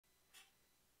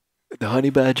The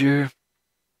Honey Badger,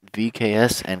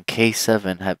 VKS, and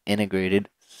K7 have integrated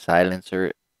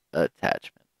silencer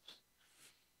attachments.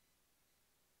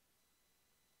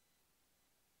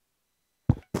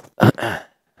 I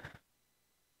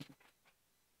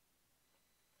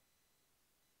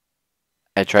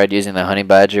tried using the Honey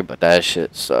Badger, but that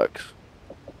shit sucks.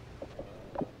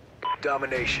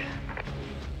 Domination.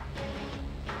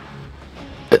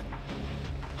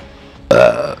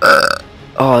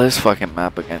 Oh, this fucking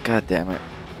map again. God damn it.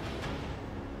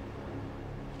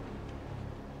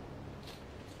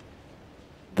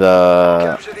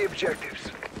 Capture the objectives.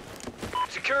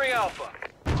 Securing Alpha.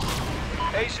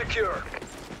 A secure.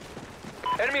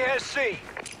 Enemy has C.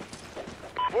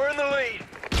 We're in the lead.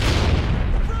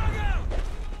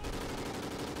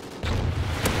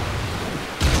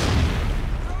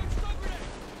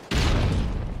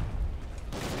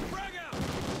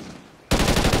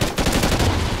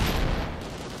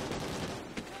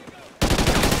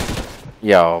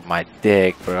 Yo, my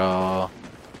dick, bro.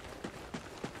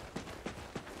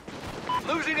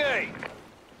 Losing A.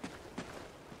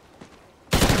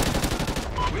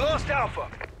 We lost Alpha.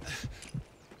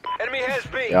 Enemy has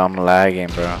B. Yo, I'm lagging,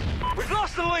 bro. We've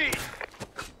lost the lead.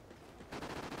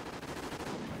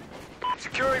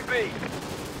 Securing B.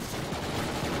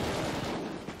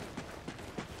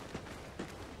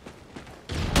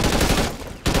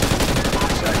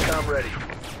 SATCOM ready.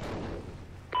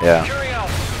 Yeah. Securing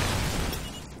Alpha.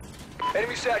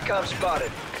 Enemy SATCOM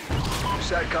spotted.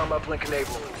 SATCOM uplink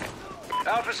enabled.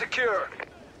 Alpha secure.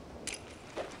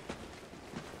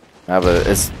 No, but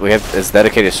it's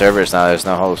dedicated servers now. There's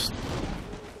no host.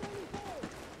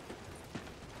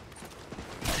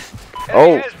 Enemy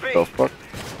Oh, has B. the fuck.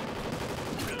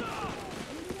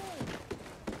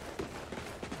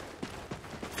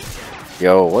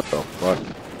 Yo, what the fuck?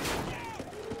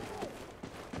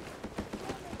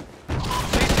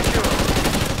 C secure.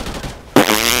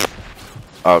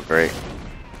 Oh, great.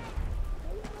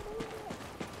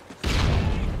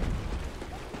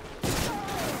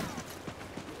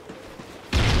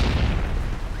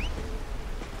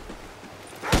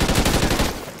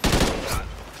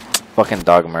 Fucking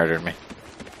dog murdered me.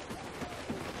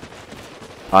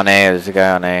 On A, there's a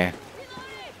guy on A.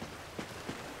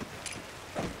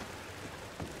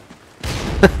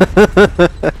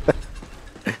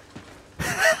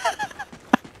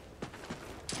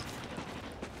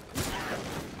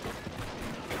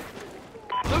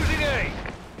 Losing A.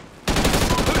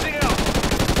 Losing out.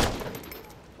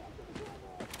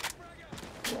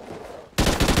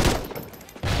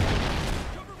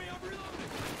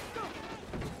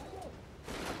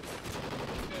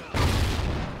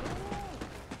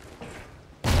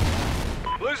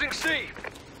 Losing C.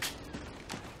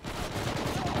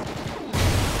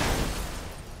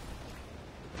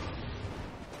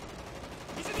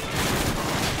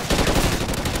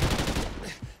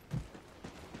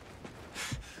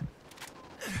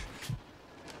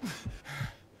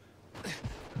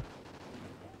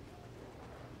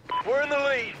 We're in the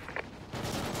lead.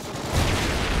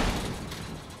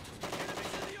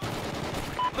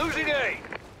 Losing A.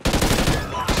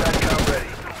 SATCOM ready.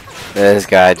 This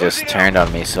guy just turned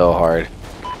on me so hard.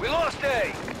 We lost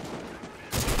A.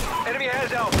 Enemy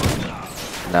has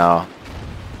Alpha. No.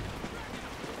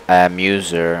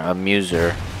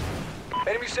 Amuser.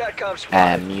 Enemy SATCOM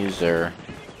spotted. Amuser.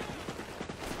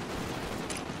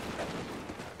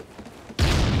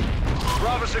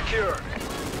 Bravo secure.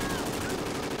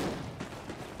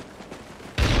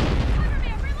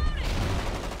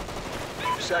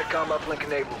 SATCOM uplink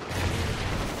enabled.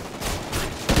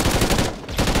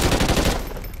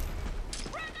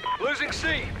 Losing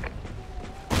C.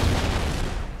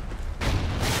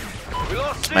 We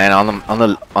lost C. Man,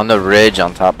 on the ridge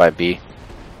on top by B.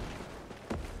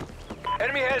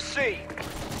 Enemy has C.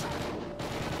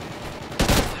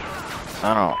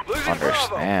 I don't Losing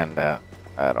understand that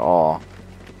at all.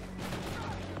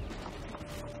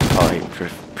 Oh, he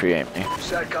pre-aimed me.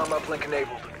 SATCOM uplink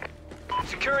enabled.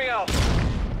 Securing Alpha.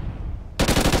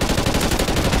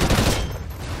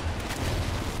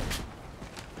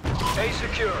 A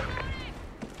secure.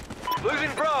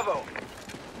 Losing Bravo.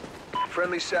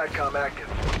 Friendly SATCOM active.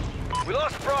 We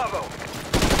lost Bravo.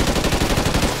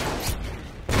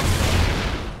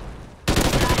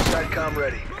 SATCOM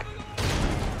ready.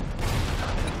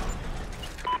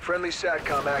 Friendly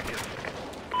SATCOM active.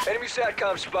 Enemy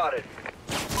SATCOM spotted.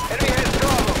 Enemy has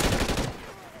Bravo.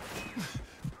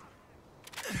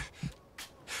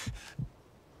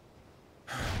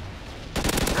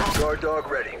 Guard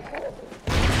dog ready.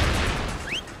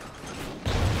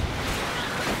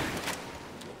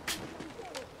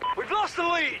 We've lost the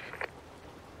lead.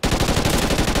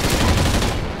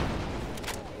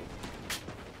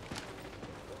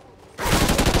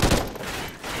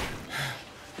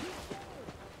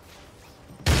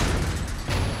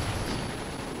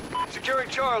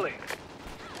 Charlie.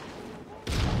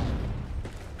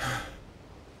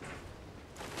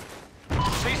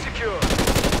 C secure.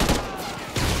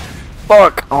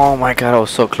 Fuck! Oh my god, I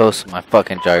was so close to my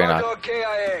fucking Guard juggernaut. dog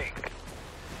KIA.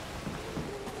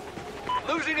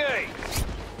 Losing A.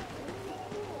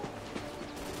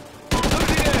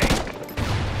 Losing A.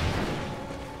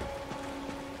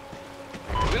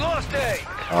 We lost A.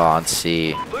 Oh, on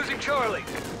C. Losing Charlie.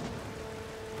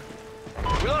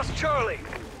 We lost Charlie.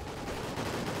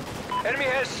 Enemy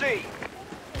has C.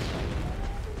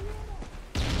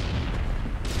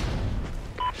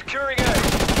 Securing A.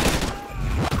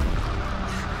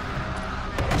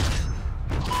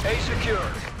 A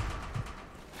secure.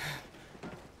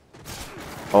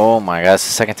 Oh my god, it's the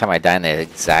second time I died in the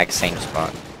exact same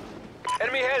spot.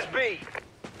 Enemy has B.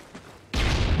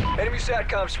 Enemy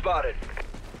SATCOM spotted.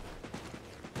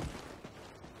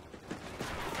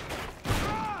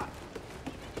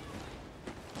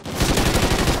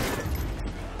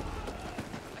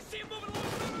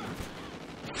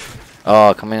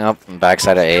 Oh, coming up from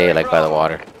backside of A, like by the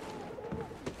water.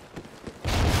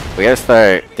 We gotta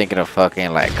start thinking of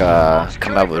fucking like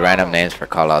coming up with random names for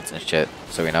callouts and shit,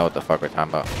 so we know what the fuck we're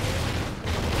talking about.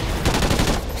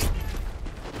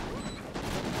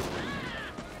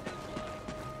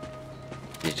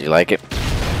 Did you like it?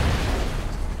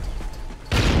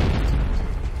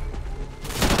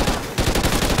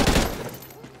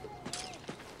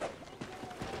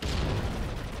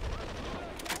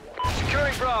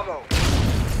 Securing Bravo.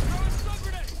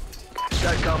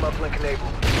 SATCOM uplink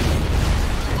enabled.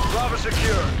 Bravo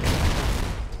secure.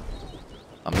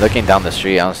 I'm looking down the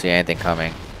street, I don't see anything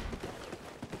coming.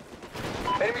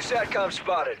 Enemy SATCOM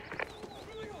spotted.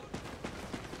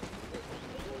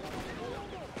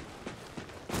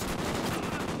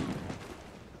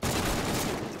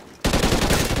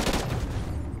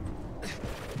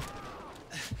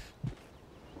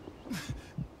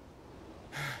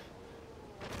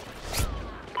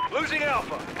 Losing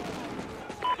Alpha.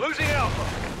 Losing Alpha.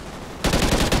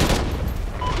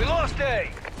 We lost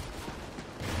A.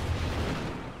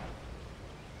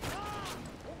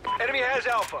 Enemy has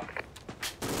Alpha.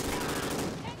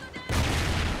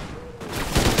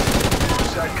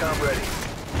 SATCOM ready.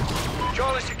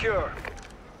 Charlie secure.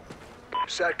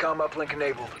 SATCOM uplink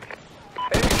enabled.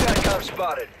 Enemy SATCOM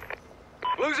spotted.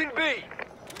 Losing B.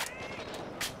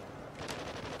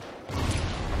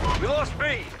 We lost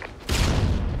B.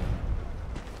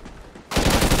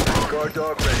 Guard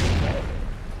dog ready.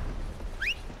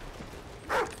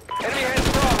 Enemy has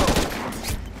Bravo.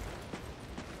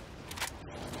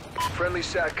 Friendly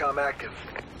SATCOM active.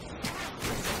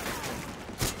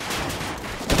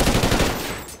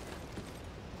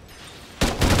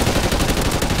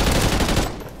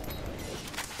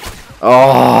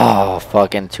 Oh,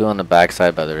 fucking two on the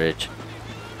backside by the ridge.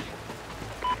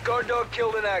 Guard dog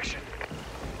killed in action.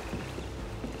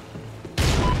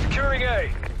 Securing A.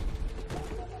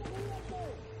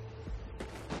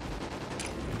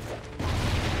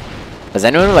 Has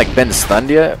anyone like been stunned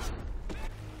yet?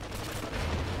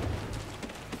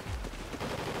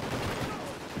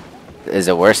 Is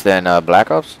it worse than Black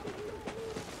Ops?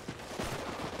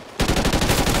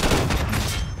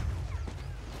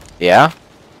 Yeah?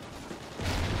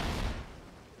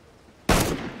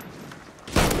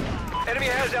 Enemy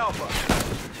has Alpha.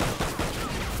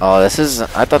 Oh, this is.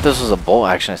 I thought this was a bolt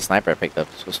action sniper I picked up.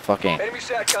 This was fucking. Enemy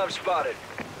SATCOM spotted.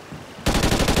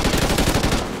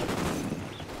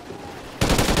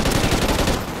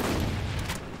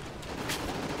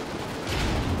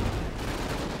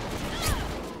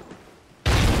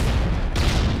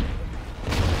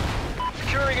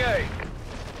 Securing A.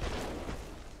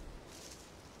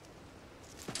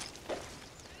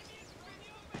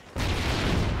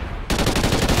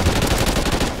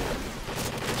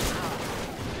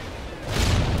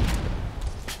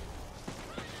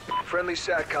 Friendly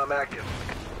SATCOM active.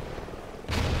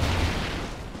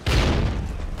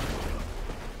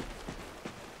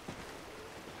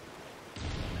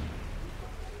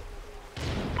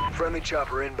 Friendly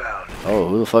chopper inbound. Oh,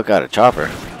 who the fuck got a chopper?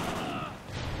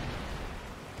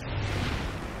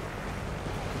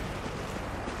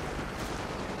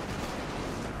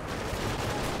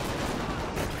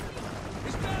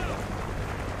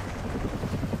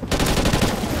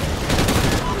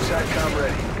 SATCOM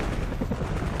ready.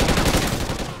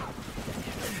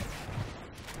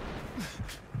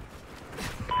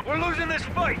 We're losing this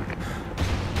fight.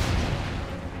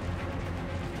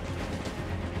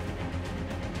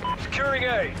 Securing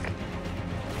A.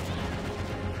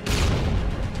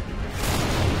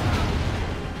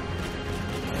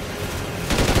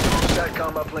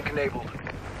 SATCOM uplink enabled.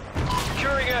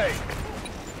 Securing A.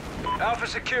 Alpha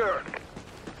secure.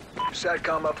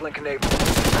 SATCOM uplink enabled.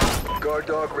 Guard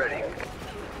dog ready.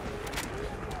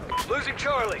 Losing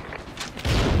Charlie.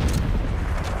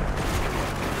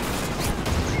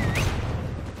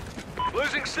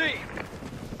 Losing C.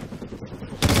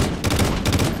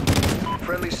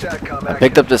 Friendly SATCOM I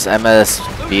picked up this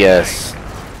MSBS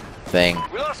thing.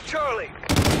 We lost Charlie.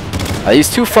 Are these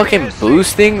two fucking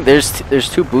boosting? There's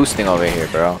two boosting over here,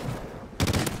 bro.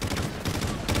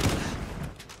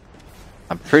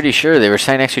 I'm pretty sure they were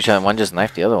standing next to each other and one just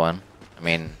knifed the other one. I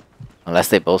mean, unless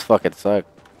they both fucking suck.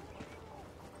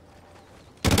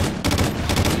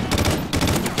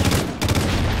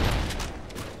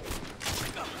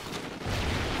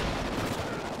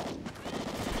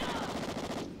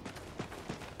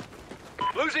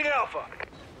 Losing Alpha.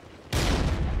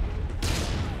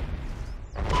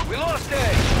 We lost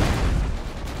A.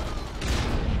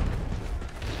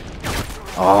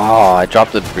 Oh, I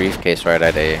dropped the briefcase right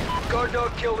at A. Guard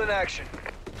dog killed in action.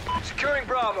 Securing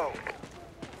Bravo.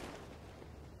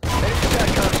 Enemy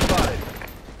SATCOM spotted.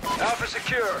 Alpha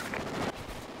secure.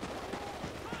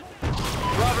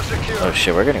 Bravo secure. Oh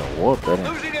shit, we're getting whooped.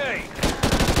 Losing A.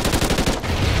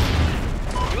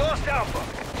 We lost Alpha.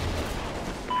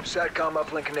 SATCOM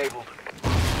uplink enabled.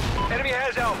 Enemy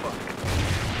has Alpha.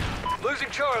 Losing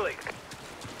Charlie.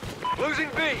 Losing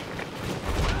B.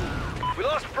 We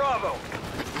lost Bravo.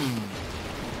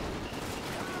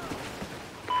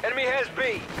 Enemy has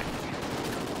B.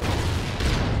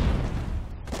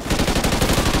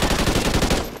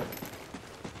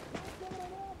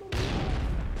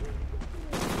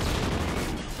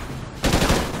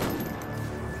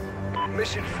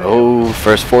 Mission failed. Oh,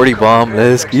 first 40 bomb.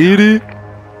 Let's get it.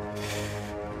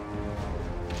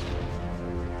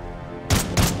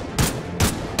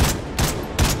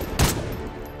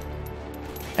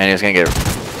 And he was gonna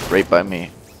get raped by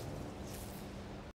me.